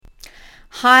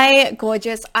Hi,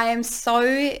 gorgeous. I am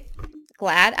so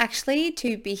glad actually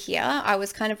to be here. I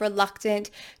was kind of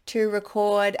reluctant to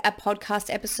record a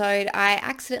podcast episode. I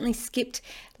accidentally skipped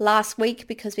last week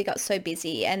because we got so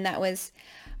busy, and that was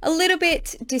a little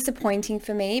bit disappointing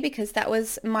for me because that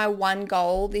was my one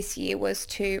goal this year, was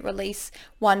to release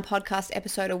one podcast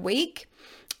episode a week.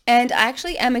 And I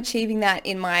actually am achieving that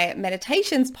in my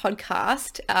meditations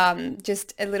podcast,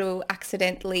 just a little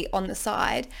accidentally on the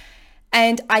side.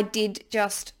 And I did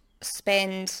just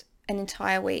spend an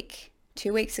entire week,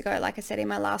 2 weeks ago, like I said in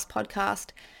my last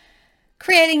podcast,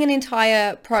 creating an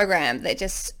entire program that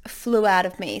just flew out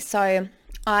of me. So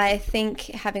I think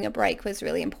having a break was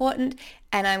really important.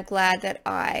 And I'm glad that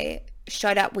I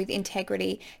showed up with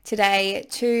integrity today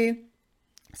to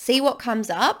see what comes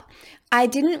up. I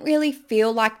didn't really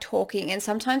feel like talking, and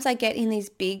sometimes I get in these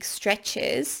big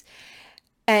stretches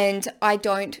and I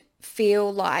don't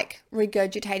feel like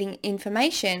regurgitating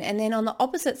information. And then on the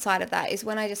opposite side of that is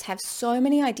when I just have so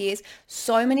many ideas,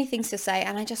 so many things to say,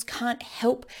 and I just can't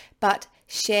help but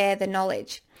share the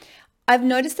knowledge. I've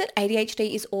noticed that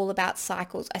ADHD is all about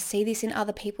cycles. I see this in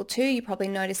other people too. You probably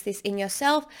notice this in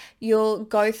yourself. You'll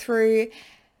go through,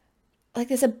 like,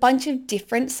 there's a bunch of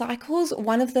different cycles.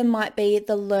 One of them might be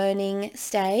the learning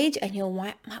stage, and you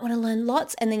might want to learn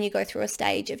lots, and then you go through a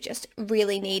stage of just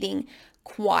really needing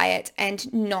quiet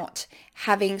and not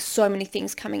having so many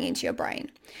things coming into your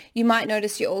brain. You might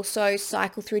notice you also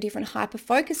cycle through different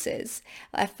hyperfocuses.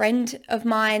 A friend of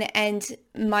mine and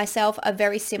myself are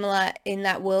very similar in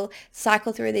that we'll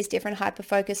cycle through these different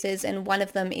hyperfocuses, and one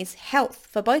of them is health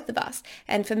for both of us.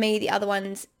 And for me, the other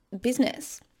one's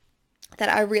business, that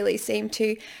I really seem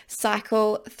to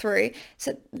cycle through.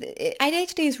 So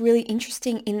ADHD is really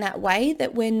interesting in that way,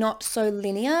 that we're not so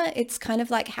linear. It's kind of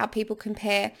like how people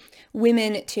compare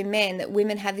women to men, that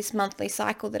women have this monthly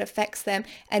cycle that affects them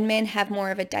and men have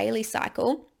more of a daily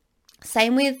cycle.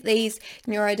 Same with these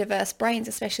neurodiverse brains,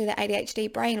 especially the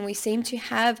ADHD brain. We seem to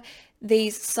have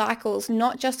these cycles,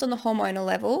 not just on the hormonal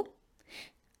level.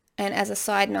 And as a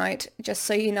side note, just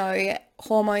so you know,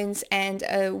 hormones and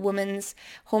a woman's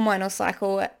hormonal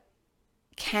cycle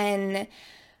can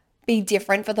be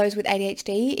different for those with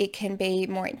ADHD. It can be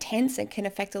more intense and can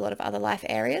affect a lot of other life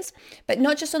areas, but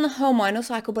not just on the hormonal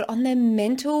cycle, but on their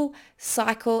mental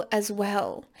cycle as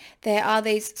well. There are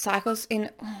these cycles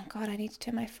in, oh God, I need to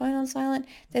turn my phone on silent.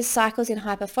 There's cycles in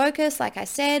hyperfocus, like I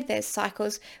said. There's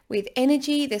cycles with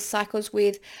energy. There's cycles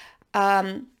with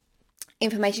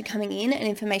information coming in and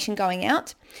information going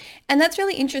out. And that's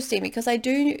really interesting because I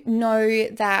do know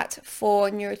that for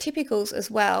neurotypicals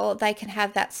as well, they can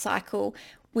have that cycle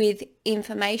with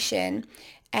information,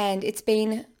 and it's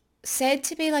been said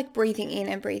to be like breathing in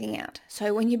and breathing out.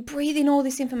 So when you breathe in all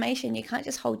this information, you can't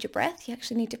just hold your breath, you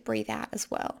actually need to breathe out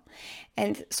as well.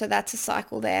 And so that's a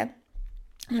cycle there.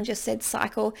 I just said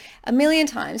cycle a million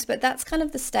times, but that's kind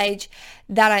of the stage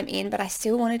that I'm in. But I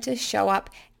still wanted to show up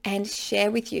and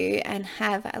share with you and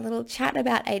have a little chat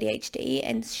about ADHD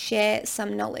and share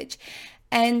some knowledge.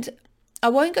 And I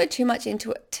won't go too much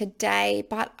into it today,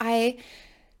 but I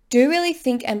do really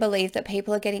think and believe that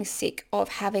people are getting sick of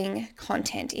having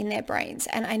content in their brains.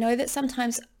 And I know that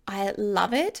sometimes I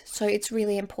love it, so it's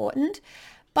really important,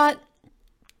 but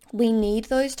we need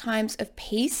those times of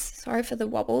peace. Sorry for the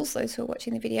wobbles, those who are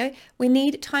watching the video. We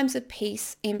need times of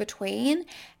peace in between.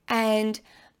 And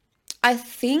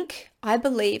I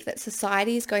believe that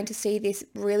society is going to see this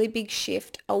really big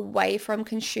shift away from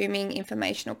consuming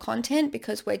informational content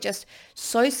because we're just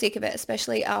so sick of it,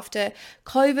 especially after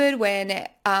COVID, when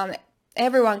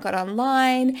everyone got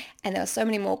online and there were so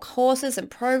many more courses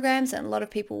and programs and a lot of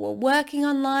people were working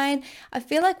online. I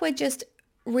feel like we're just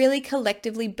really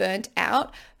collectively burnt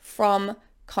out from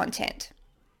content.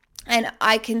 And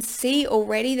I can see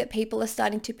already that people are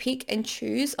starting to pick and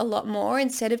choose a lot more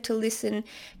instead of to listen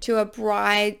to a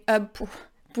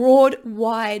broad,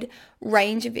 wide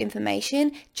range of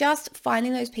information, just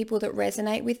finding those people that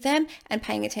resonate with them and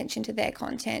paying attention to their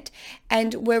content.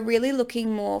 And we're really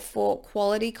looking more for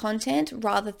quality content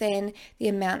rather than the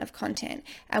amount of content.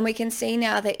 And we can see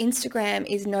now that Instagram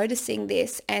is noticing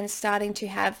this and starting to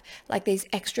have like these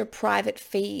extra private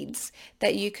feeds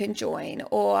that you can join,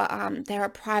 or there are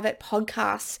private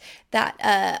podcasts that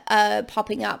are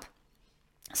popping up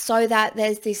so that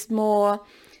there's this more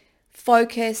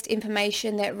focused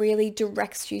information that really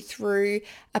directs you through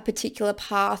a particular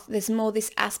path. There's more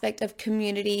this aspect of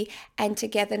community and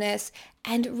togetherness,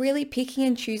 and really picking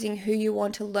and choosing who you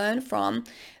want to learn from,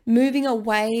 moving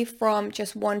away from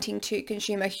just wanting to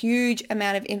consume a huge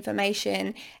amount of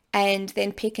information and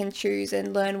then pick and choose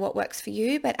and learn what works for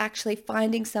you, but actually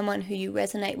finding someone who you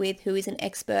resonate with, who is an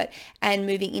expert, and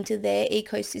moving into their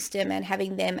ecosystem and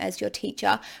having them as your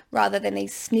teacher rather than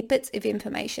these snippets of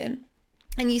information.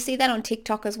 And you see that on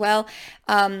TikTok as well,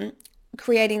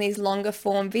 creating these longer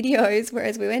form videos,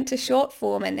 whereas we went to short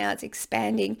form and now it's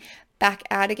expanding back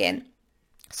out again.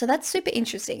 So that's super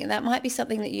interesting, and that might be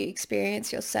something that you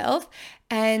experience yourself.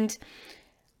 And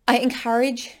I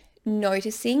encourage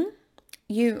noticing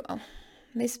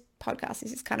this podcast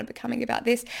is just kind of becoming about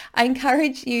this. I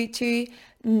encourage you to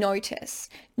notice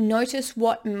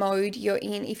what mode you're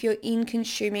in, if you're in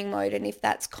consuming mode and if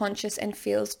that's conscious and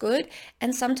feels good.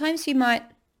 And sometimes you might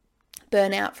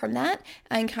burn out from that.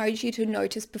 I encourage you to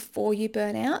notice before you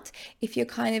burn out. If you're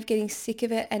kind of getting sick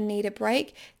of it and need a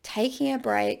break, taking a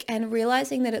break and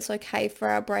realizing that it's okay for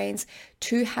our brains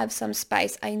to have some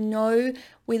space. I know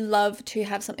we love to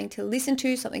have something to listen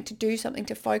to, something to do, something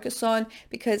to focus on,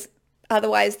 because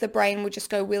otherwise the brain will just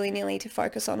go willy-nilly to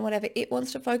focus on whatever it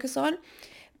wants to focus on.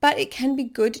 But it can be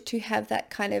good to have that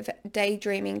kind of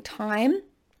daydreaming time.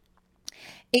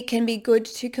 It can be good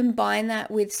to combine that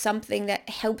with something that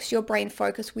helps your brain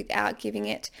focus without giving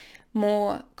it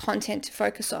more content to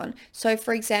focus on. So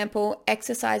for example,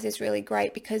 exercise is really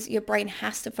great because your brain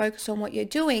has to focus on what you're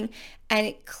doing and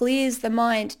it clears the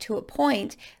mind to a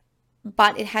point,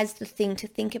 but it has the thing to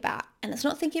think about. And it's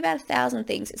not thinking about 1,000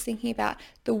 things, it's thinking about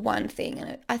the one thing.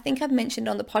 And I think I've mentioned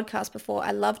on the podcast before,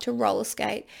 I love to roller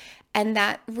skate, and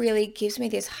that really gives me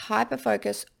this hyper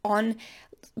focus on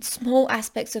small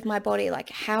aspects of my body, like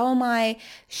how am I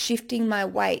shifting my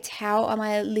weight? How am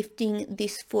I lifting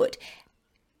this foot?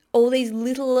 All these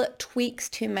little tweaks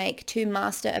to make to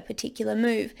master a particular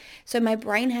move. So my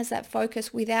brain has that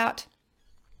focus without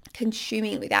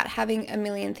consuming, without having a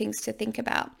million things to think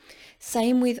about.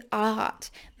 Same with art.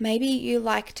 Maybe you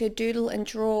like to doodle and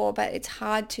draw, but it's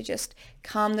hard to just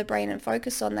calm the brain and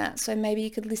focus on that. So maybe you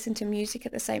could listen to music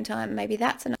at the same time. Maybe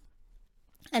that's enough.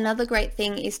 Another great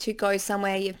thing is to go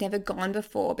somewhere you've never gone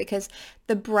before, because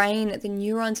the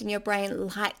neurons in your brain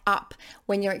light up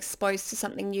when you're exposed to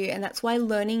something new. And that's why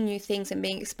learning new things and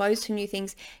being exposed to new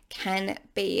things can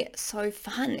be so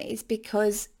fun, is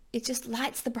because it just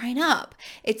lights the brain up.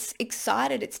 It's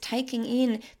excited. It's taking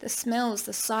in the smells,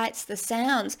 the sights, the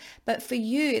sounds. But for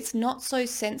you, it's not so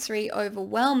sensory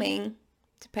overwhelming,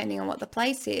 depending on what the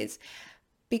place is,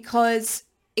 because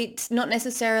it's not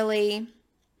necessarily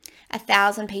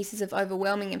 1,000 pieces of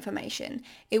overwhelming information.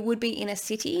 It would be in a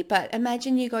city, but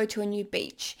imagine you go to a new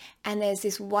beach and there's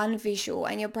this one visual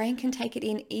and your brain can take it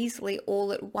in easily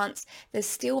all at once. There's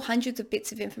still hundreds of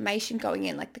bits of information going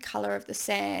in, like the color of the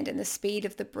sand and the speed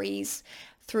of the breeze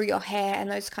through your hair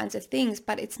and those kinds of things,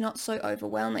 but it's not so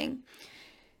overwhelming.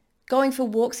 Going for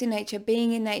walks in nature,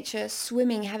 being in nature,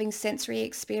 swimming, having sensory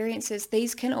experiences,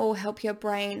 these can all help your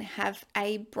brain have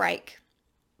a break.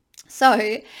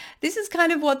 So this is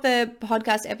kind of what the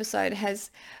podcast episode has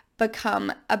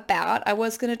become about. I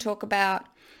was going to talk about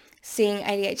seeing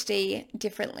ADHD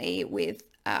differently with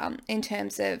in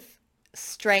terms of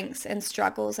strengths and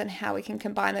struggles and how we can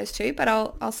combine those two, but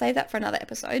I'll save that for another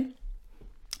episode.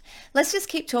 Let's just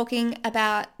keep talking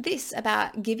about this,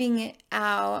 about giving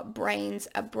our brains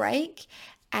a break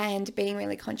and being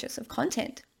really conscious of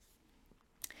content.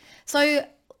 So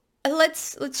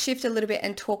let's shift a little bit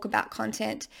and talk about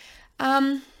content.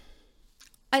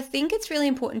 I think it's really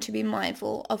important to be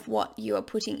mindful of what you are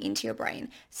putting into your brain,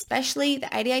 especially the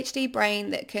ADHD brain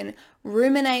that can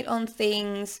ruminate on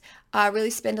things,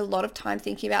 really spend a lot of time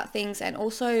thinking about things, and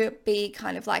also be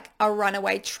kind of like a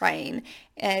runaway train.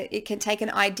 It can take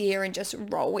an idea and just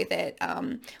roll with it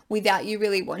without you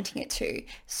really wanting it to.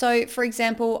 So for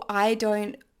example, I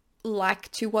don't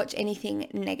like to watch anything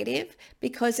negative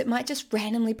because it might just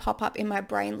randomly pop up in my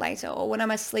brain later, or when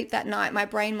I'm asleep that night, my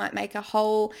brain might make a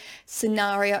whole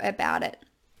scenario about it.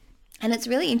 And it's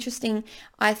really interesting,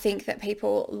 I think, that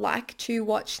people like to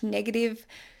watch negative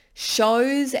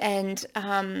shows and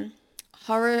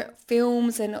horror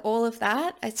films and all of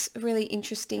that. It's really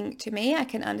interesting to me. I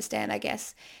can understand, I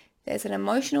guess, there's an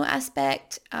emotional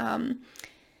aspect.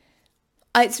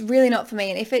 It's really not for me.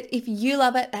 And if you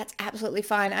love it, that's absolutely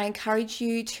fine. I encourage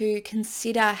you to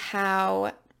consider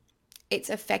how it's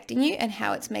affecting you and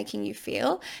how it's making you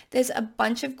feel. There's a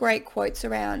bunch of great quotes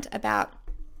around about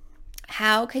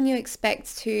how can you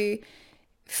expect to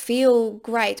feel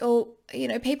great, or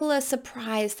people are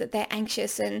surprised that they're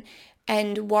anxious and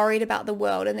and worried about the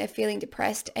world and they're feeling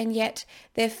depressed, and yet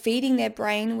they're feeding their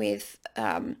brain with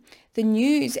the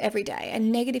news every day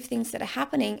and negative things that are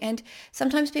happening. And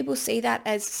sometimes people see that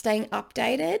as staying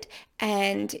updated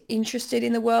and interested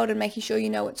in the world and making sure you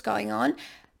know what's going on.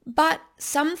 But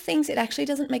some things, it actually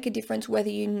doesn't make a difference whether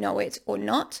you know it or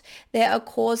not. There are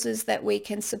causes that we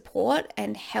can support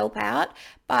and help out,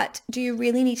 but do you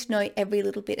really need to know every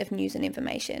little bit of news and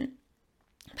information?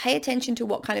 Pay attention to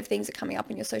what kind of things are coming up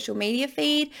in your social media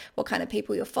feed, what kind of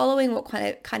people you're following, what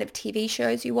kind of TV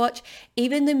shows you watch,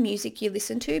 even the music you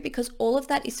listen to, because all of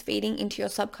that is feeding into your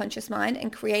subconscious mind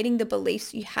and creating the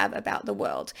beliefs you have about the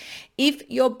world. If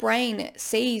your brain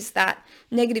sees that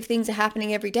negative things are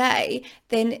happening every day,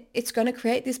 then it's going to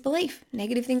create this belief.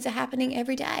 Negative things are happening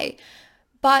every day.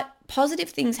 But positive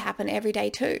things happen every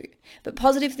day too. But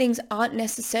positive things aren't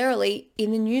necessarily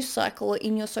in the news cycle or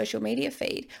in your social media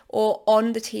feed or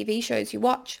on the TV shows you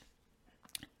watch.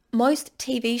 Most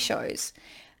TV shows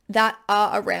that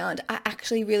are around are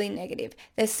actually really negative.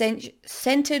 They're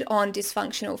centered on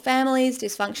dysfunctional families,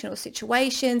 dysfunctional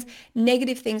situations,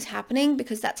 negative things happening,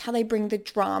 because that's how they bring the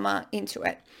drama into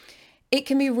it. It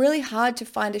can be really hard to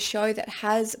find a show that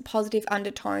has positive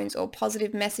undertones or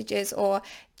positive messages or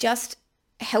just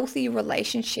healthy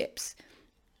relationships.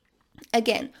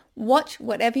 Again, watch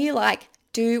whatever you like,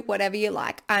 do whatever you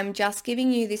like. I'm just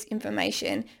giving you this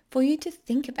information for you to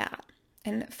think about.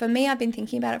 And for me, I've been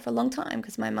thinking about it for a long time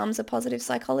because my mum's a positive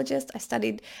psychologist. I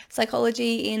studied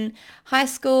psychology in high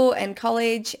school and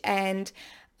college, and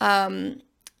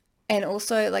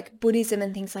also like Buddhism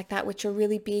and things like that, which are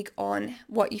really big on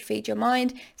what you feed your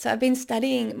mind. So I've been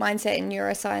studying mindset and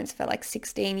neuroscience for like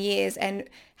 16 years and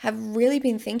have really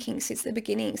been thinking since the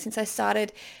beginning, since I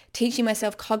started teaching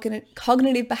myself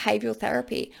cognitive behavioral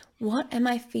therapy. What am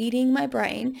I feeding my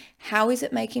brain? How is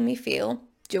it making me feel?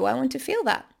 Do I want to feel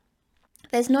that?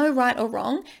 There's no right or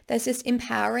wrong. There's just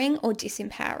empowering or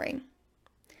disempowering.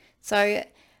 So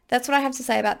that's what I have to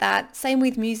say about that. Same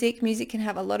with music. Music can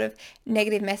have a lot of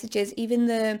negative messages. Even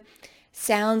the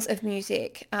sounds of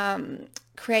music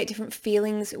create different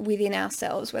feelings within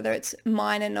ourselves, whether it's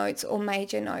minor notes or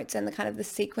major notes and the kind of the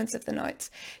sequence of the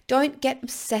notes. Don't get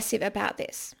obsessive about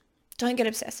this. Don't get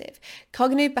obsessive.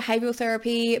 Cognitive behavioral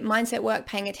therapy, mindset work,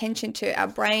 paying attention to our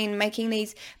brain, making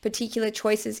these particular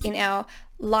choices in our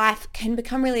life can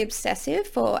become really obsessive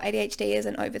for ADHDers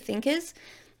and overthinkers,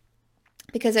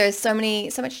 because there is so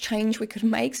much change we could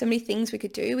make, so many things we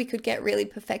could do. We could get really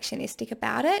perfectionistic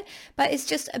about it, but it's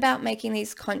just about making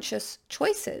these conscious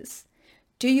choices.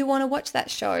 Do you want to watch that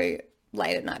show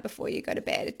late at night before you go to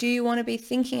bed? Do you want to be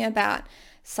thinking about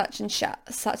such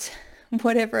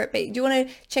whatever it be? Do you want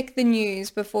to check the news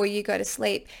before you go to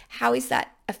sleep? How is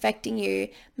that affecting you?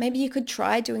 Maybe you could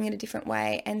try doing it a different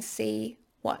way and see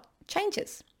what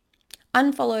changes.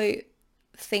 Unfollow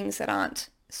things that aren't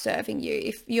serving you.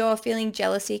 If you're feeling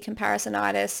jealousy,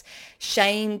 comparisonitis,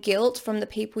 shame, guilt from the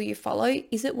people you follow,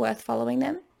 is it worth following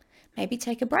them? Maybe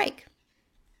take a break.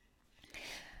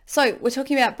 So we're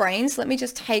talking about brains. Let me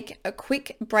just take a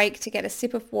quick break to get a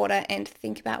sip of water and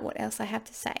think about what else I have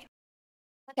to say.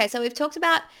 Okay, so we've talked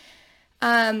about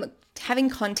having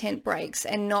content breaks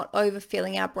and not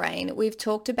overfilling our brain. We've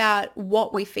talked about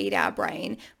what we feed our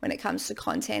brain when it comes to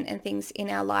content and things in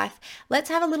our life. Let's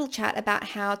have a little chat about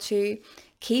how to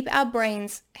keep our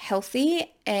brains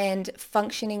healthy and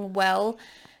functioning well,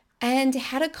 and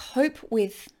how to cope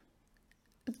with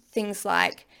things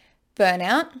like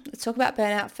burnout. Let's talk about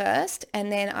burnout first,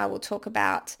 and then I will talk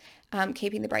about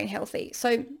keeping the brain healthy.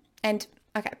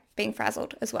 Being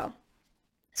frazzled as well.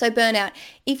 So burnout,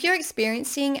 if you're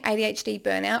experiencing ADHD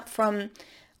burnout from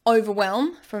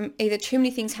overwhelm, from either too many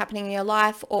things happening in your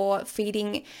life or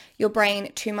feeding your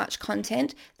brain too much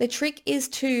content, the trick is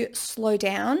to slow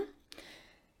down.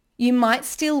 You might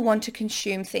still want to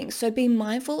consume things, so be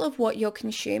mindful of what you're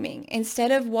consuming.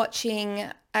 Instead of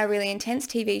watching a really intense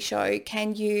TV show,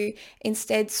 can you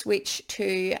instead switch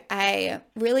to a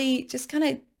really just kind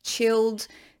of chilled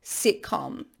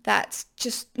sitcom that's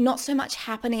just not so much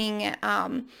happening?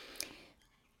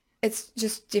 It's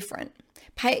just different.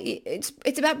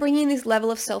 It's about bringing this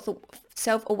level of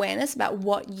self-awareness about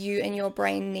what you and your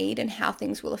brain need and how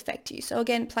things will affect you. So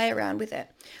again, play around with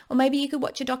it. Or maybe you could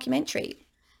watch a documentary.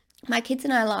 My kids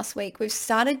and I last week, we've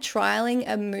started trialing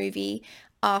a movie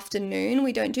afternoon.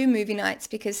 We don't do movie nights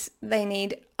because they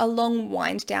need a long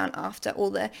wind down after all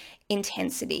the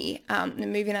intensity. The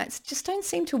movie nights just don't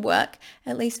seem to work,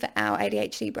 at least for our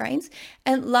ADHD brains.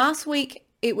 And last week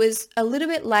it was a little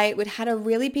bit late. We'd had a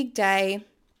really big day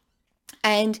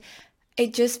and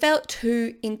it just felt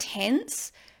too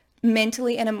intense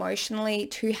mentally and emotionally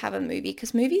to have a movie,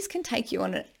 because movies can take you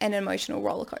on an emotional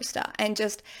roller coaster. And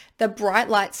just the bright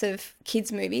lights of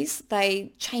kids' movies,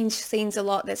 they change scenes a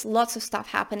lot. There's lots of stuff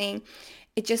happening.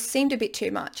 It just seemed a bit too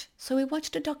much. So we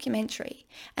watched a documentary,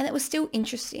 and it was still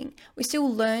interesting. We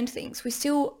still learned things. We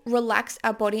still relaxed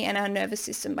our body and our nervous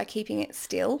system by keeping it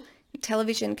still.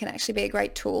 Television can actually be a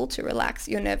great tool to relax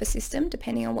your nervous system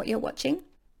depending on what you're watching.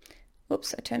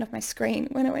 Whoops, I turned off my screen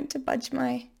when I went to budge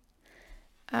my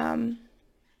to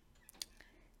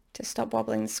stop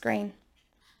wobbling the screen.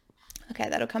 Okay,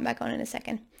 that'll come back on in a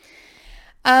second.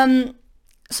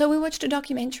 So we watched a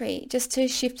documentary just to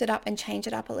shift it up and change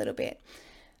it up a little bit.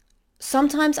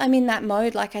 Sometimes I'm in that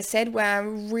mode, like I said, where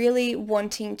I'm really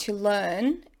wanting to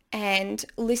learn and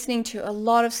listening to a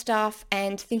lot of stuff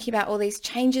and thinking about all these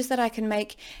changes that I can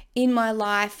make in my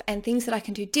life and things that I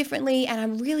can do differently. And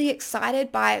I'm really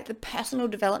excited by the personal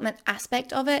development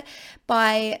aspect of it,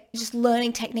 by just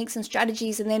learning techniques and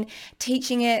strategies and then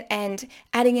teaching it and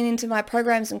adding it into my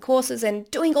programs and courses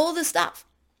and doing all the stuff.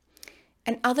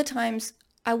 And other times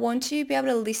I want to be able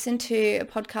to listen to a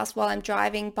podcast while I'm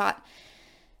driving, but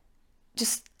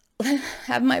just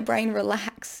have my brain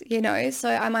relax, So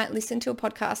I might listen to a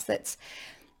podcast that's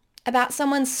about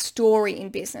someone's story in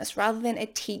business rather than a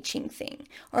teaching thing,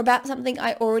 or about something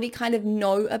I already kind of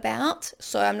know about.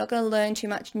 So I'm not going to learn too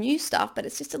much new stuff, but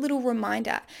it's just a little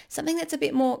reminder, something that's a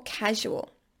bit more casual.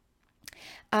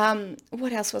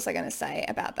 What else was I going to say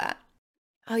about that?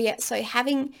 Oh yeah, so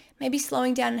maybe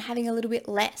slowing down and having a little bit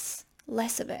less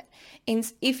of it.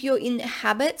 And if you're in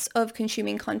habits of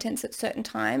consuming contents at certain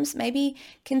times, maybe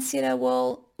consider,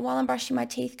 well, while I'm brushing my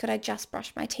teeth, could I just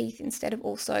brush my teeth instead of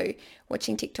also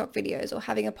watching TikTok videos or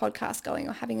having a podcast going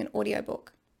or having an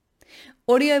audiobook?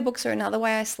 Audiobooks are another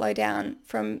way I slow down.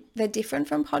 They're different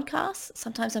from podcasts.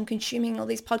 Sometimes I'm consuming all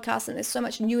these podcasts and there's so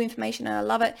much new information and I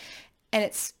love it. And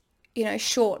it's,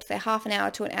 short. They're half an hour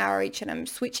to an hour each and I'm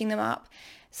switching them up.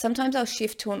 Sometimes I'll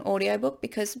shift to an audiobook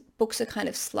because books are kind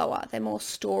of slower. They're more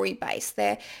story-based.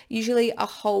 They're usually a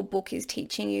whole book is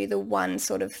teaching you the one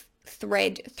sort of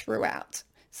thread throughout.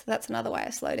 So that's another way I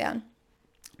slow down.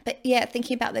 But yeah,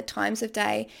 thinking about the times of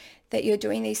day that you're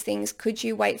doing these things, could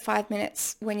you wait 5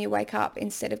 minutes when you wake up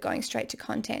instead of going straight to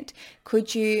content?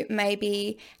 Could you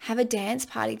maybe have a dance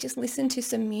party? Just listen to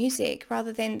some music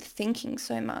rather than thinking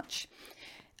so much.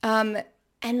 And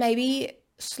maybe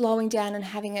slowing down and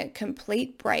having a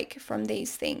complete break from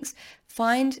these things.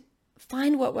 Find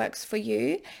what works for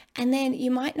you. And then you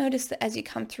might notice that as you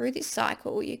come through this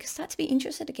cycle, you can start to be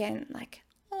interested again. Like,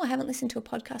 oh, I haven't listened to a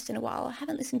podcast in a while. I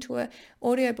haven't listened to an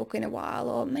audiobook in a while.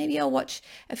 Or maybe I'll watch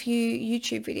a few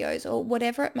YouTube videos or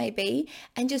whatever it may be.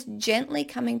 And just gently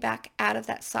coming back out of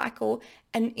that cycle.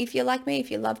 And if you're like me, if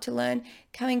you love to learn,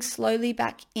 coming slowly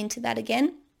back into that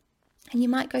again. And you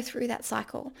might go through that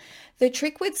cycle. The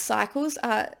trick with cycles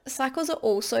are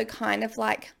also kind of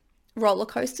like roller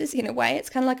coasters in a way. It's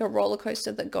kind of like a roller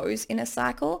coaster that goes in a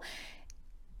cycle.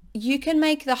 You can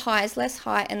make the highs less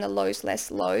high and the lows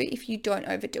less low if you don't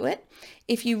overdo it.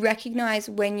 If you recognize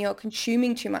when you're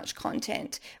consuming too much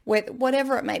content,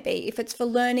 whatever it may be, if it's for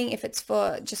learning, if it's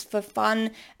for just for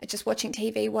fun, just watching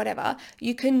TV, whatever,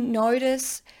 you can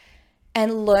notice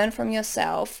and learn from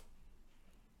yourself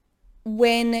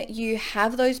when you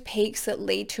have those peaks that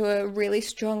lead to a really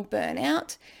strong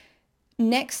burnout.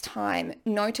 Next time,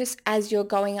 notice as you're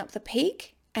going up the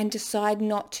peak and decide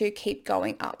not to keep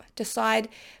going up. Decide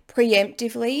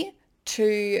preemptively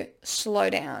to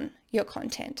slow down your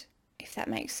content, if that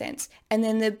makes sense. And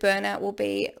then the burnout will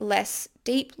be less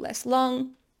deep, less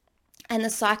long. And the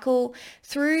cycle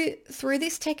through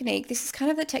this technique, this is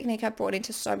kind of the technique I brought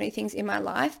into so many things in my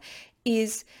life,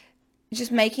 is just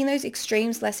making those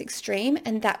extremes less extreme,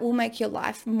 and that will make your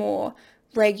life more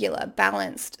regular,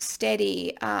 balanced,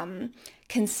 steady,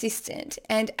 consistent.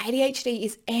 And ADHD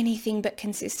is anything but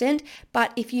consistent.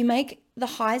 But if you make the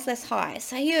highs less high,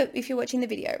 if you're watching the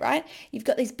video, right? You've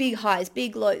got these big highs,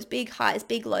 big lows, big highs,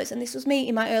 big lows. And this was me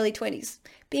in my early 20s.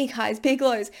 Big highs, big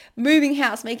lows, moving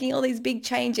house, making all these big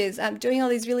changes, doing all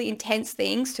these really intense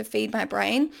things to feed my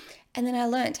brain. And then I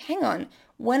learned, hang on,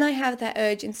 when I have that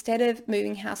urge, instead of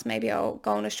moving house, maybe I'll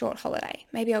go on a short holiday.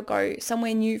 Maybe I'll go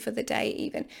somewhere new for the day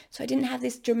even. So I didn't have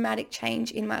this dramatic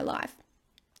change in my life.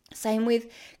 Same with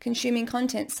consuming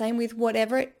content. Same with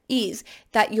whatever it is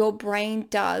that your brain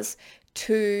does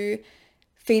to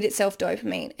feed itself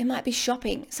dopamine. It might be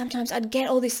shopping. Sometimes I'd get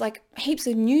all this like heaps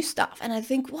of new stuff and I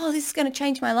think, wow, this is going to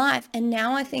change my life. And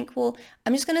now I think, well,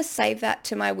 I'm just going to save that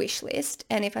to my wish list.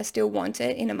 And if I still want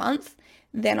it in a month,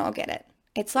 then I'll get it.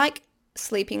 It's like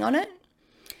sleeping on it.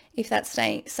 If that's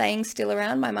saying still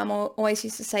around, my mum always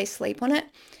used to say sleep on it.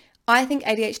 I think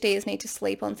ADHDers need to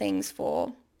sleep on things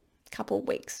for a couple of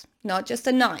weeks, not just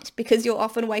a night, because you'll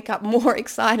often wake up more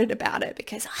excited about it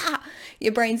because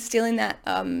your brain's still in that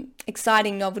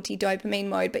exciting novelty dopamine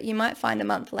mode, but you might find a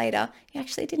month later you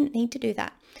actually didn't need to do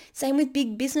that. Same with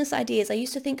big business ideas. I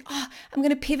used to think, I'm going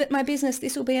to pivot my business.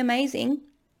 This will be amazing.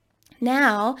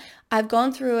 Now I've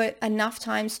gone through it enough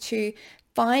times to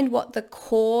find what the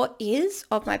core is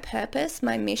of my purpose,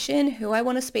 my mission, who I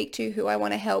want to speak to, who I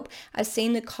want to help. I've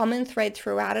seen the common thread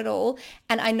throughout it all,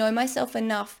 and I know myself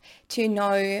enough to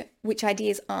know which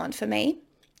ideas aren't for me.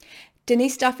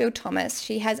 Denise Duffield-Thomas,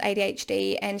 she has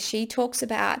ADHD, and she talks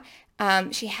about,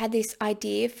 she had this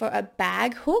idea for a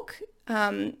bag hook,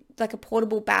 like a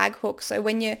portable bag hook. So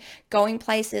when you're going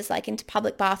places like into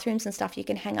public bathrooms and stuff, you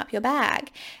can hang up your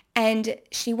bag. And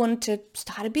she wanted to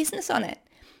start a business on it.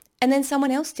 And then someone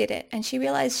else did it, and she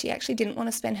realized she actually didn't want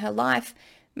to spend her life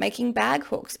making bag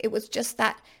hooks. It was just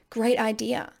that great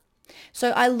idea.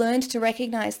 So I learned to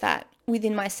recognize that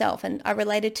within myself, and I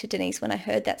related to Denise when I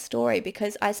heard that story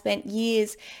because I spent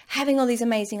years having all these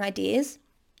amazing ideas,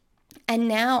 and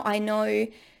now I know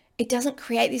it doesn't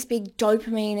create this big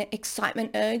dopamine excitement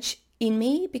urge in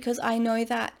me because I know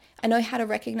how to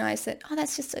recognize that,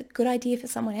 that's just a good idea for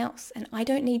someone else and I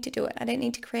don't need to do it. I don't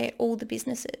need to create all the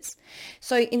businesses.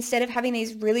 So instead of having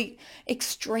these really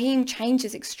extreme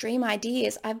changes, extreme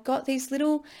ideas, I've got these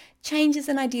little changes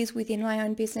and ideas within my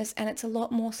own business, and it's a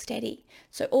lot more steady.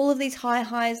 So all of these high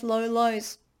highs, low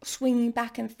lows, swinging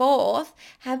back and forth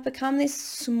have become this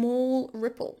small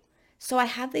ripple. So I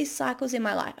have these cycles in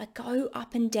my life. I go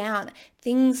up and down.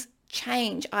 Things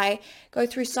change. I go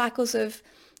through cycles of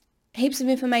heaps of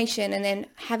information and then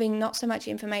having not so much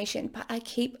information, but I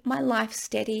keep my life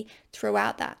steady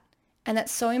throughout that. And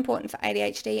that's so important for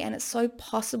ADHD, and it's so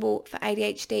possible for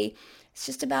ADHD. It's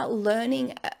just about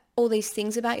learning all these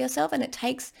things about yourself, and it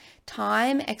takes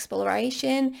time,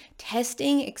 exploration,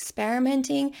 testing,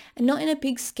 experimenting, and not in a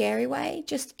big scary way,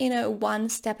 just in a one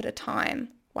step at a time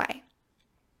way.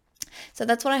 So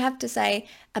that's what I have to say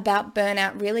about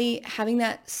burnout, really having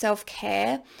that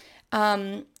self-care.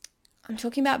 I'm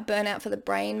talking about burnout for the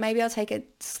brain. Maybe I'll take a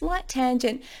slight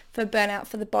tangent for burnout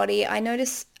for the body. I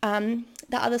notice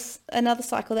another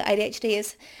cycle that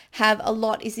ADHDers have a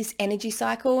lot is this energy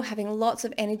cycle, having lots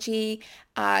of energy,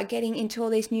 getting into all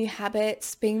these new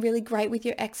habits, being really great with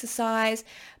your exercise,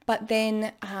 but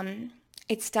then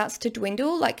it starts to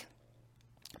dwindle, like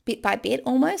bit by bit,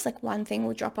 almost like one thing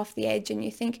will drop off the edge and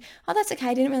you think, that's okay,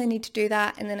 I didn't really need to do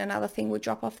that. And then another thing will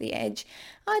drop off the edge.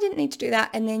 I didn't need to do that.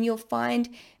 And then you'll find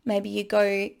maybe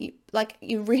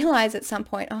you realize at some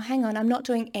point, hang on, I'm not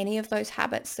doing any of those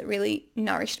habits that really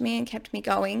nourished me and kept me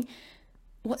going.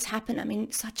 What's happened? I'm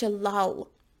in such a lull.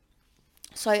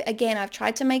 So again, I've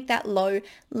tried to make that low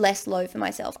less low for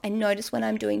myself. I notice when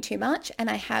I'm doing too much, and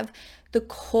I have the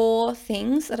core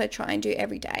things that I try and do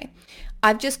every day.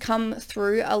 I've just come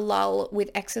through a lull with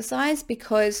exercise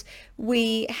because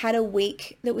we had a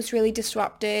week that was really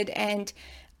disrupted, and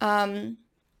our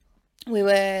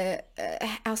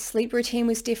sleep routine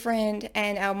was different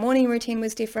and our morning routine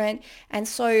was different. And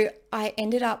so I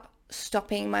ended up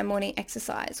stopping my morning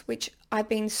exercise, which I've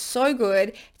been so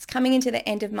good. It's coming into the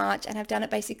end of March and I've done it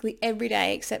basically every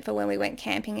day except for when we went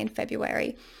camping in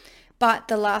February. But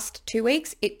the last 2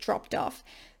 weeks, it dropped off.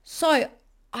 So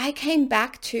I came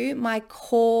back to my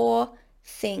core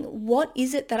thing. What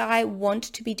is it that I want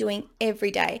to be doing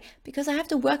every day? Because I have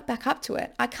to work back up to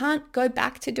it. I can't go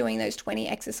back to doing those 20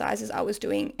 exercises I was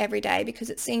doing every day because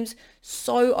it seems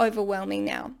so overwhelming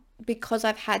now because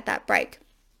I've had that break.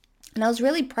 And I was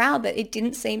really proud that it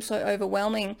didn't seem so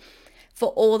overwhelming for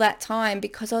all that time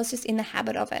because I was just in the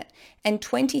habit of it. And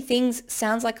 20 things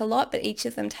sounds like a lot, but each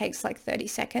of them takes like 30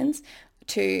 seconds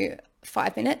to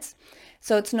 5 minutes.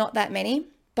 So it's not that many,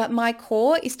 but my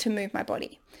core is to move my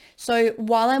body. So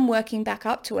while I'm working back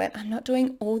up to it, I'm not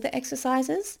doing all the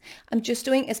exercises. I'm just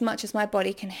doing as much as my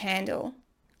body can handle.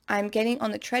 I'm getting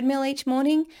on the treadmill each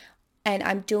morning and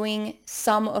I'm doing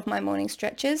some of my morning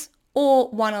stretches or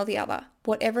one or the other,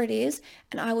 whatever it is,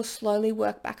 and I will slowly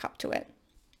work back up to it.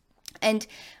 And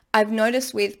I've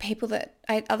noticed with people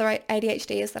other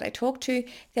ADHDers that I talk to,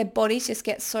 their bodies just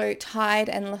get so tired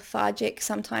and lethargic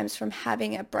sometimes from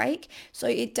having a break. So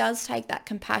it does take that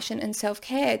compassion and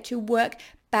self-care to work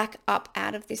back up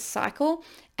out of this cycle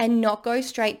and not go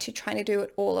straight to trying to do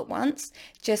it all at once,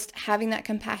 just having that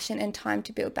compassion and time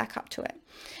to build back up to it.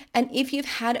 And if you've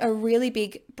had a really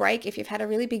big break, if you've had a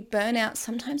really big burnout,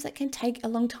 sometimes that can take a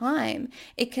long time.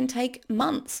 It can take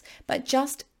months, but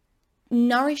just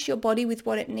nourish your body with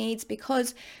what it needs,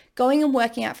 because going and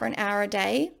working out for an hour a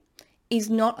day is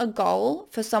not a goal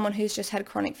for someone who's just had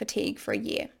chronic fatigue for a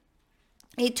year.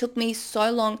 It took me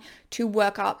so long to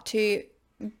work up to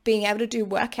being able to do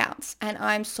workouts, and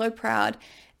I'm so proud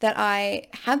that I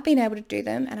have been able to do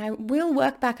them, and I will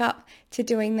work back up to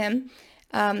doing them.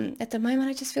 At the moment,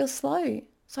 I just feel slow.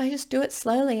 So I just do it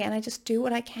slowly and I just do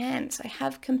what I can. So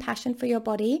have compassion for your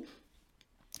body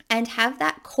and have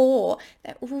that core,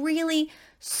 that really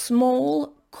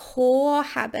small core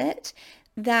habit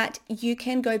that you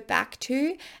can go back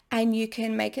to, and you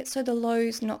can make it so the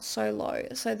low's not so low.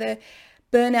 So the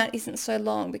burnout isn't so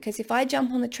long, because if I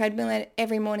jump on the treadmill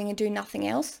every morning and do nothing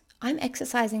else, I'm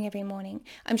exercising every morning.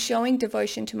 I'm showing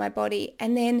devotion to my body,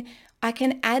 and then I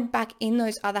can add back in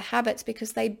those other habits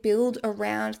because they build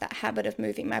around that habit of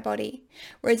moving my body.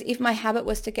 Whereas if my habit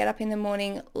was to get up in the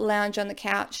morning, lounge on the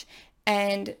couch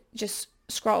and just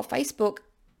scroll Facebook,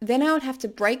 then I would have to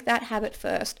break that habit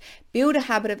first, build a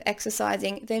habit of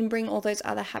exercising, then bring all those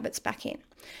other habits back in.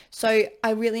 So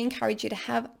I really encourage you to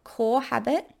have a core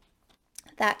habit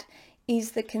that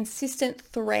is the consistent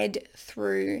thread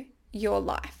through your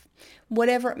life.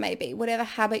 Whatever it may be, whatever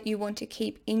habit you want to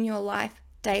keep in your life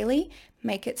daily,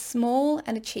 make it small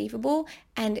and achievable,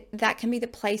 and that can be the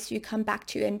place you come back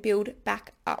to and build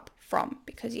back up from,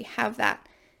 because you have that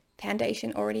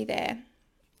foundation already there.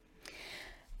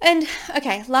 And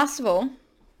okay, last of all,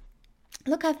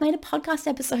 look, I've made a podcast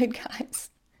episode,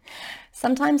 guys.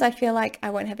 Sometimes I feel like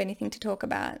I won't have anything to talk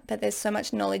about, but there's so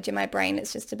much knowledge in my brain,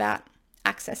 it's just about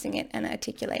accessing it and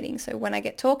articulating. So when I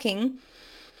get talking,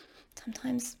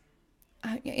 sometimes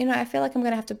I feel like I'm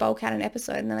going to have to bulk out an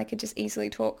episode, and then I could just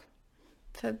easily talk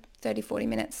for 30-40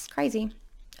 minutes. Crazy.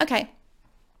 Okay.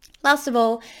 Last of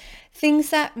all,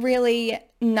 things that really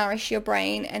nourish your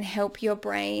brain and help your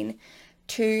brain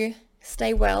to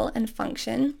stay well and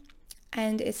function.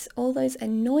 And it's all those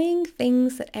annoying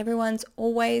things that everyone's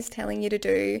always telling you to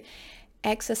do.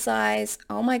 Exercise.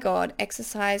 Oh my God,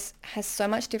 exercise has so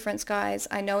much difference, guys.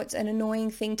 I know it's an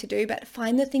annoying thing to do, but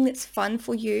find the thing that's fun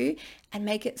for you and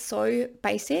make it so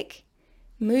basic.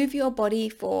 Move your body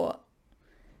for,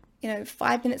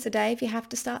 5 minutes a day if you have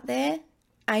to start there.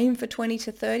 Aim for 20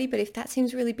 to 30, but if that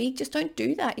seems really big, just don't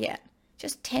do that yet.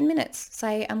 Just 10 minutes.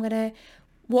 Say, I'm going to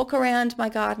walk around my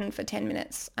garden for 10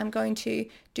 minutes. I'm going to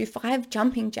do 5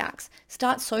 jumping jacks.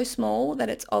 Start so small that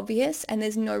it's obvious and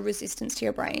there's no resistance to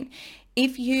your brain.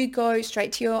 If you go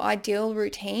straight to your ideal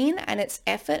routine and it's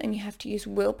effort and you have to use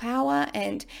willpower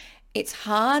and it's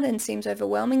hard and seems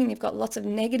overwhelming and you've got lots of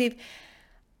negative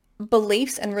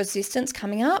beliefs and resistance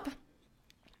coming up,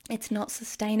 it's not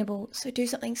sustainable. So do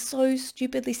something so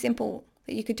stupidly simple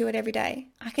that you could do it every day.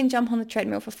 I can jump on the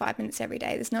treadmill for 5 minutes every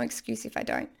day. There's no excuse if I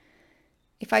don't.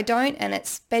 If I don't and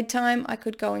it's bedtime, I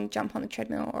could go and jump on the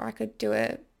treadmill, or I could do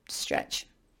a stretch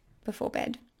before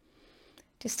bed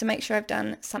just to make sure I've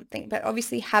done something. But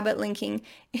obviously habit linking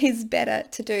is better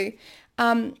to do.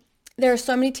 There are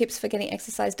so many tips for getting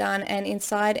exercise done, and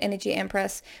inside Energy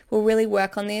Empress we'll really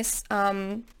work on this.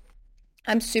 I'm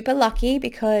super lucky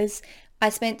because I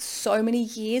spent so many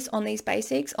years on these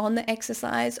basics, on the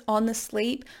exercise, on the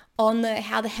sleep, on the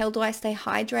how the hell do I stay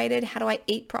hydrated, how do I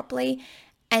eat properly,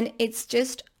 and it's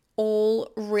just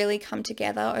all really come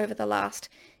together over the last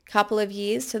couple of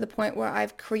years to the point where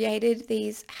I've created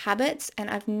these habits and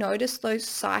I've noticed those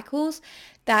cycles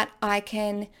that I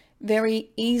can very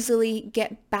easily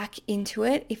get back into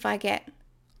it if I get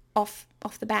off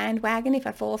the bandwagon, if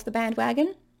I fall off the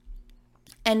bandwagon.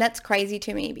 And that's crazy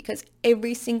to me because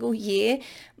every single year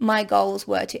my goals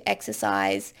were to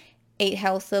exercise, eat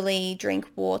healthily, drink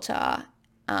water,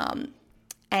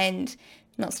 and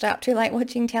not stay up too late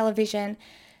watching television.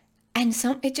 And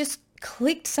it just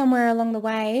clicked somewhere along the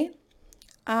way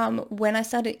when I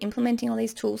started implementing all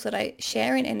these tools that I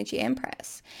share in Energy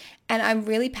Empress. And I'm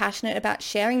really passionate about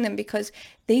sharing them because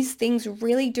these things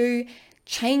really do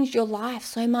change your life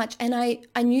so much. And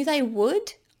I knew they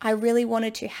would. I really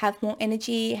wanted to have more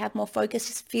energy, have more focus,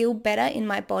 just feel better in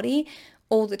my body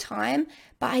all the time.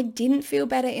 But I didn't feel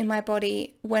better in my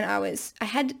body when I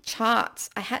had charts.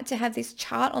 I had to have this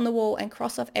chart on the wall and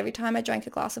cross off every time I drank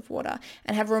a glass of water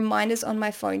and have reminders on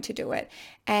my phone to do it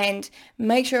and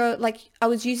make sure I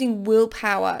was using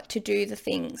willpower to do the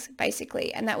things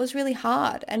basically. And that was really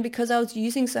hard. And because I was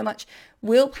using so much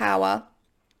willpower,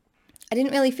 I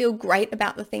didn't really feel great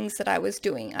about the things that I was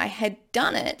doing. I had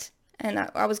done it and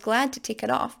I was glad to tick it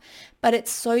off, but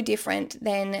it's so different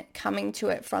than coming to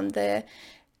it from the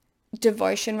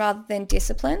devotion rather than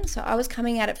discipline. So I was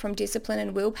coming at it from discipline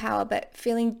and willpower, but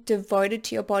feeling devoted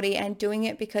to your body and doing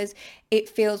it because it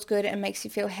feels good and makes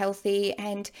you feel healthy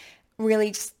and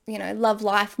really just, love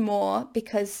life more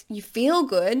because you feel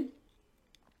good.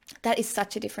 That is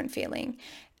such a different feeling.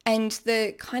 And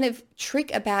the kind of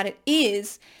trick about it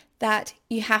is that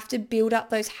you have to build up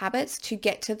those habits to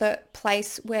get to the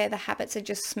place where the habits are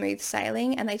just smooth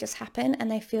sailing and they just happen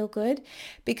and they feel good.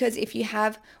 Because if you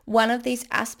have one of these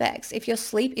aspects, if your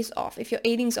sleep is off, if your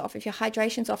eating's off, if your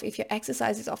hydration's off, if your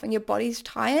exercise is off and your body's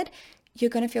tired,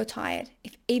 you're going to feel tired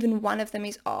if even one of them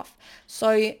is off.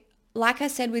 So like I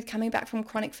said, with coming back from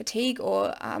chronic fatigue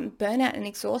or burnout and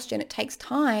exhaustion, it takes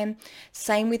time.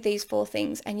 Same with these 4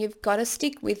 things. And you've got to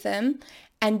stick with them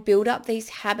and build up these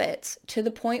habits to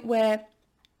the point where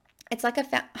it's like a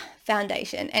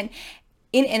foundation. And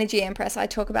in Energy Empress, I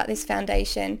talk about this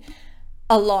foundation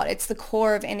a lot. It's the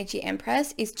core of Energy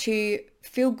Empress, is to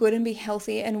feel good and be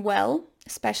healthy and well,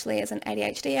 especially as an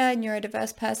ADHD, a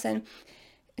neurodiverse person.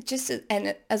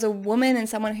 And as a woman and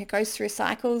someone who goes through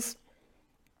cycles,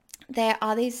 there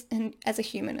are these, and as a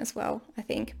human as well, I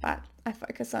think, but I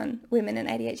focus on women and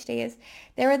ADHD,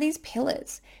 there are these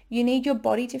pillars. You need your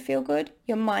body to feel good,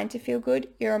 your mind to feel good,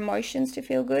 your emotions to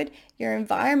feel good, your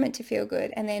environment to feel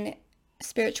good, and then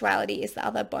spirituality is the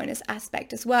other bonus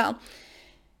aspect as well.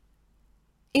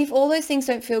 If all those things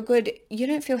don't feel good, you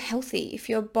don't feel healthy. If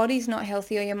your body's not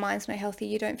healthy or your mind's not healthy,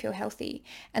 you don't feel healthy.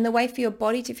 And the way for your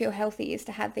body to feel healthy is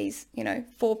to have these,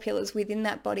 4 pillars within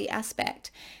that body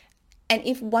aspect. And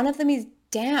if one of them is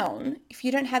down, if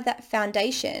you don't have that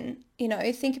foundation,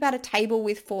 think about a table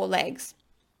with 4 legs.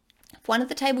 If one of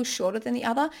the tables is shorter than the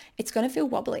other, it's going to feel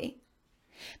wobbly.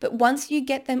 But once you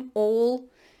get them all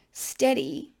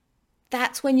steady,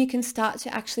 that's when you can start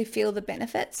to actually feel the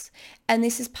benefits. And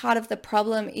this is part of the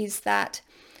problem, is that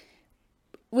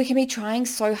we can be trying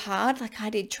so hard, like I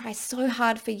did, try so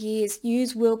hard for years,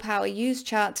 use willpower, use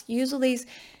charts, use all these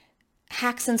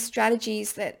hacks and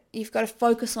strategies that you've got to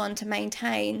focus on to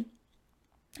maintain,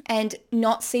 and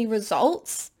not see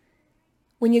results.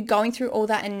 When you're going through all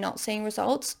that and not seeing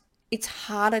results, it's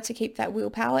harder to keep that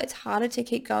willpower. It's harder to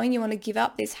keep going. You want to give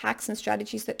up these hacks and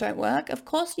strategies that don't work. Of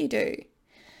course you do.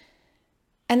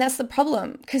 And that's the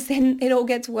problem, because then it all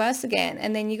gets worse again.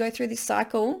 And then you go through this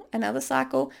cycle, another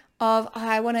cycle of,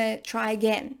 I want to try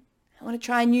again. I want to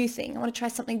try a new thing. I want to try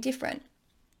something different.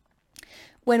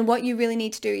 When what you really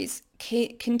need to do is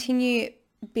continue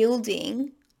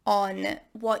building on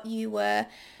what you were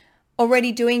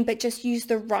already doing, but just use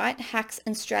the right hacks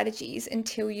and strategies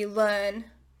until you learn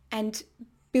and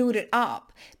build it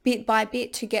up bit by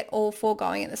bit to get all 4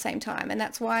 going at the same time. And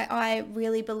that's why I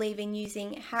really believe in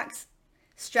using hacks,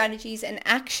 strategies, and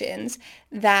actions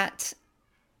that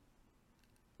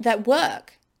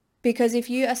work. Because if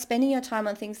you are spending your time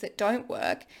on things that don't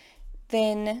work,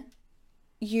 then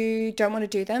you don't want to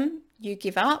do them, you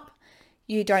give up,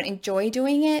 you don't enjoy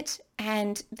doing it,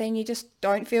 and then you just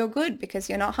don't feel good because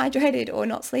you're not hydrated or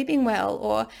not sleeping well,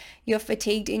 or you're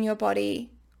fatigued in your body,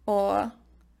 or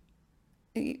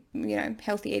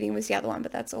healthy eating was the other one,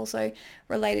 but that's also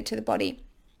related to the body.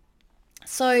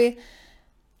 So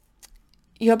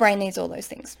your brain needs all those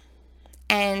things.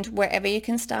 And wherever you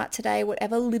can start today,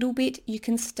 whatever little bit you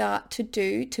can start to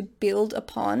do to build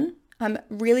upon. I'm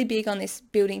really big on this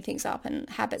building things up and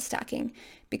habit stacking,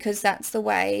 because that's the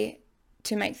way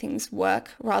to make things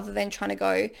work rather than trying to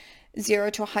go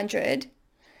 0 to 100.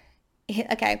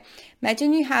 Okay,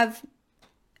 imagine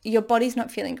your body's not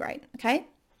feeling great, okay?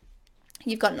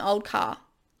 You've got an old car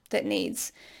that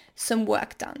needs some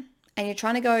work done and you're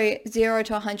trying to go 0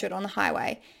 to 100 on the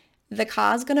highway. The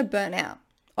car's going to burn out,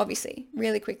 obviously,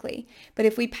 really quickly. But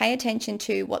if we pay attention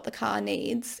to what the car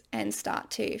needs and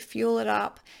start to fuel it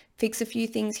up, fix a few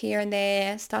things here and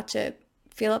there, start to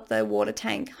fill up the water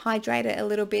tank, hydrate it a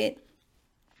little bit,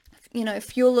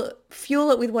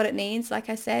 fuel it with what it needs, like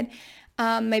I said,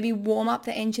 maybe warm up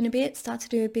the engine a bit, start to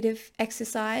do a bit of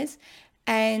exercise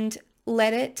and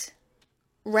let it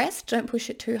rest. Don't push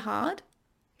it too hard.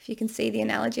 If you can see the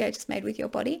analogy I just made with your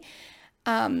body,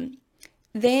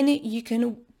 then you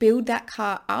can build that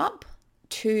car up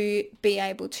to be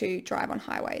able to drive on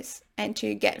highways and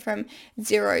to get from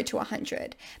 0 to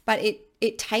 100. But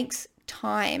it takes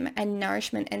time and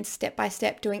nourishment and step by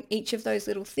step doing each of those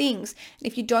little things. And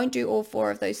if you don't do all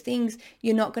 4 of those things,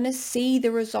 you're not going to see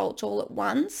the results all at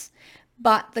once,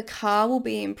 but the car will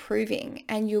be improving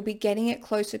and you'll be getting it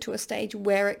closer to a stage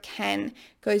where it can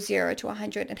go 0 to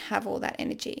 100 and have all that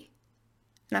energy.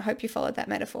 And I hope you followed that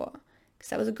metaphor, because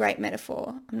that was a great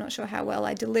metaphor. I'm not sure how well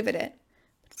I delivered it,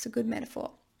 but it's a good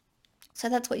metaphor. So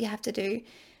that's what you have to do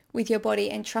with your body,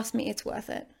 and trust me, it's worth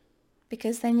it,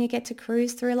 because then you get to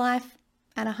cruise through life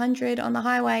at 100 on the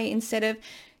highway instead of,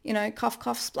 cough,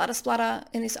 cough, splutter, splutter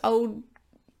in this old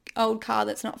car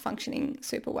that's not functioning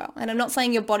super well. And I'm not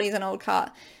saying your body's an old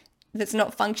car that's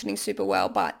not functioning super well,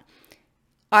 but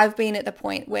I've been at the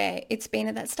point where it's been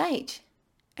at that stage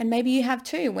And maybe you have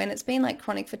too, when it's been like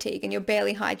chronic fatigue and you're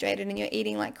barely hydrated and you're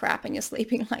eating like crap and you're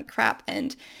sleeping like crap.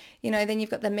 And, then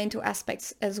you've got the mental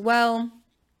aspects as well.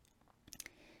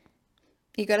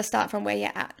 You got to start from where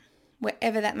you're at,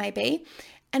 wherever that may be.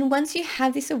 And once you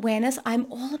have this awareness, I'm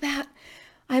all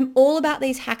about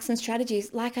these hacks and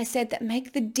strategies, like I said, that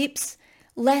make the dips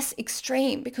less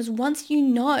extreme, because once you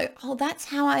know, oh, that's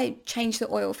how I change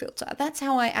the oil filter, that's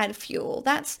how I add fuel,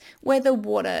 that's where the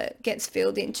water gets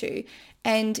filled into,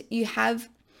 and you have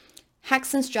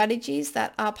hacks and strategies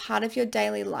that are part of your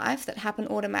daily life that happen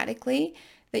automatically,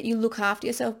 that you look after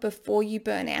yourself before you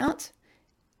burn out,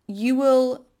 you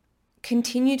will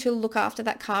continue to look after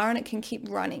that car and it can keep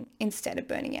running instead of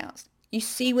burning out. You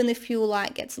see when the fuel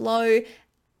light gets low,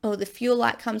 or the fuel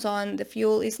light comes on, the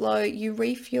fuel is low, you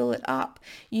refuel it up.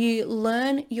 You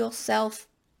learn yourself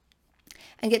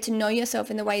and get to know yourself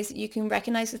in the ways that you can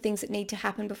recognize the things that need to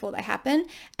happen before they happen.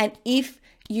 And if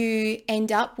you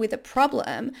end up with a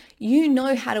problem, you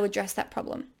know how to address that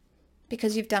problem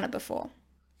because you've done it before.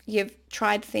 You've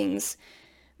tried things,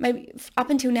 maybe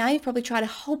up until now, you've probably tried a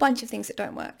whole bunch of things that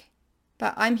don't work.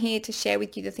 But I'm here to share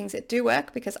with you the things that do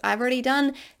work, because I've already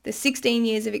done the 16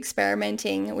 years of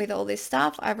experimenting with all this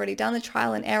stuff. I've already done the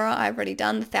trial and error. I've already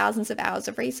done the thousands of hours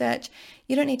of research.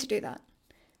 You don't need to do that.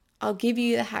 I'll give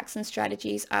you the hacks and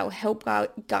strategies. I'll help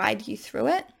guide you through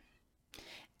it.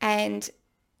 And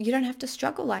you don't have to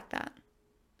struggle like that.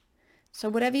 So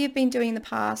whatever you've been doing in the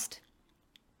past,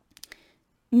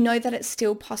 know that it's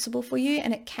still possible for you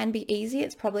and it can be easy.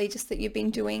 It's probably just that you've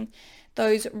been doing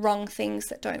those wrong things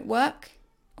that don't work,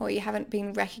 or you haven't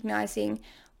been recognizing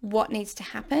what needs to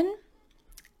happen.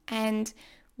 And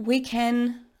we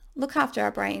can look after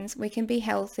our brains. We can be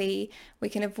healthy. We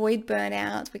can avoid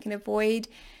burnout. We can avoid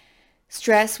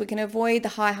stress. We can avoid the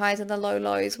high highs and the low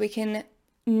lows. We can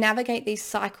navigate these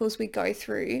cycles we go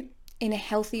through in a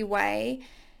healthy way,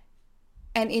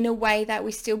 and in a way that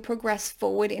we still progress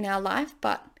forward in our life,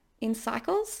 but in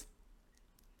cycles.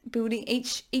 Building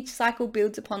each cycle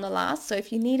builds upon the last. So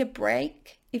if you need a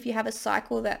break, if you have a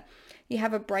cycle that you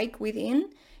have a break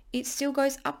within, it still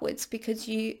goes upwards because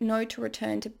you know to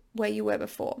return to where you were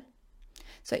before.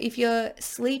 So if your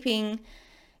sleeping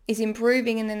is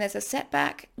improving and then there's a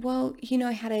setback, well, you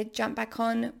know how to jump back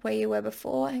on where you were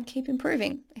before and keep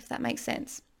improving, if that makes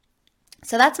sense.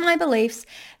 So that's my beliefs.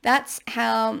 That's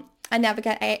how I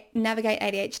navigate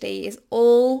ADHD, is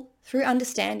all through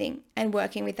understanding and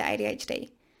working with the ADHD.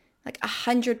 Like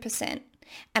 100%.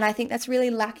 And I think that's really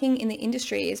lacking in the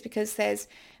industry, is because there's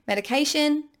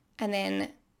medication, and then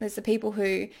there's the people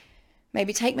who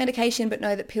maybe take medication but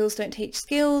know that pills don't teach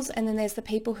skills, and then there's the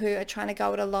people who are trying to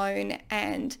go it alone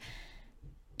and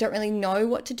don't really know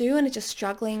what to do and are just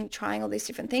struggling, trying all these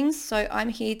different things. So I'm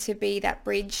here to be that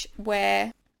bridge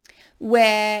where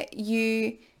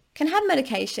you can have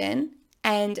medication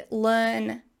and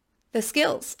learn the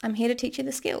skills. I'm here to teach you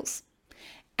the skills.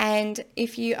 And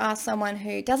if you are someone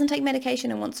who doesn't take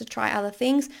medication and wants to try other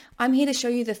things, I'm here to show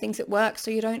you the things that work, so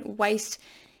you don't waste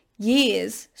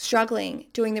years struggling,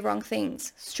 doing the wrong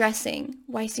things, stressing,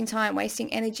 wasting time,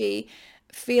 wasting energy,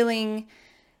 feeling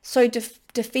so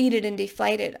defeated and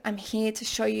deflated. I'm here to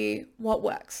show you what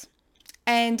works.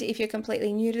 And if you're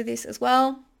completely new to this as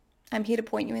well, I'm here to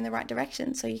point you in the right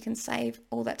direction so you can save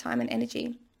all that time and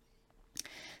energy.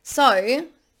 So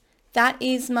that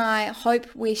is my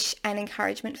hope, wish, and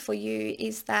encouragement for you,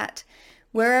 is that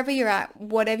wherever you're at,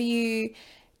 whatever you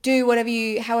do,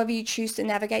 however you choose to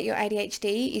navigate your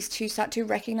ADHD, is to start to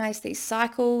recognize these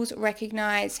cycles,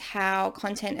 recognize how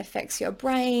content affects your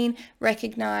brain,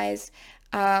 recognize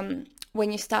when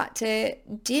you start to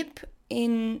dip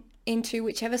into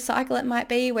whichever cycle it might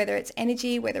be, whether it's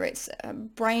energy, whether it's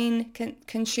brain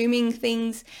consuming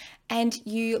things, and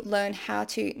you learn how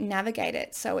to navigate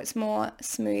it so it's more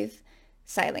smooth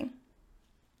sailing.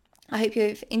 I hope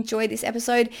you've enjoyed this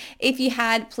episode. If you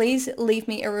had, please leave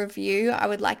me a review. I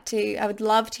would love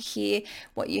to hear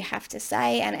what you have to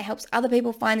say, and it helps other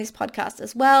people find this podcast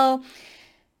as well.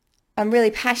 I'm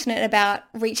really passionate about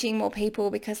reaching more people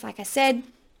because, like I said,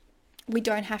 we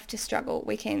don't have to struggle.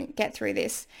 We can get through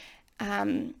this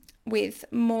with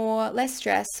less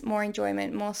stress, more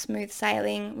enjoyment, more smooth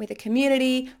sailing with a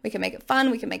community. We can make it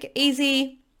fun. We can make it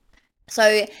easy.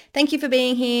 So thank you for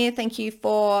being here. Thank you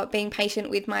for being patient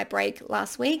with my break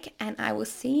last week, and I will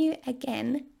see you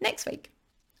again next week,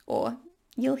 or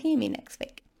you'll hear me next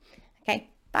week. Okay,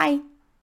 bye.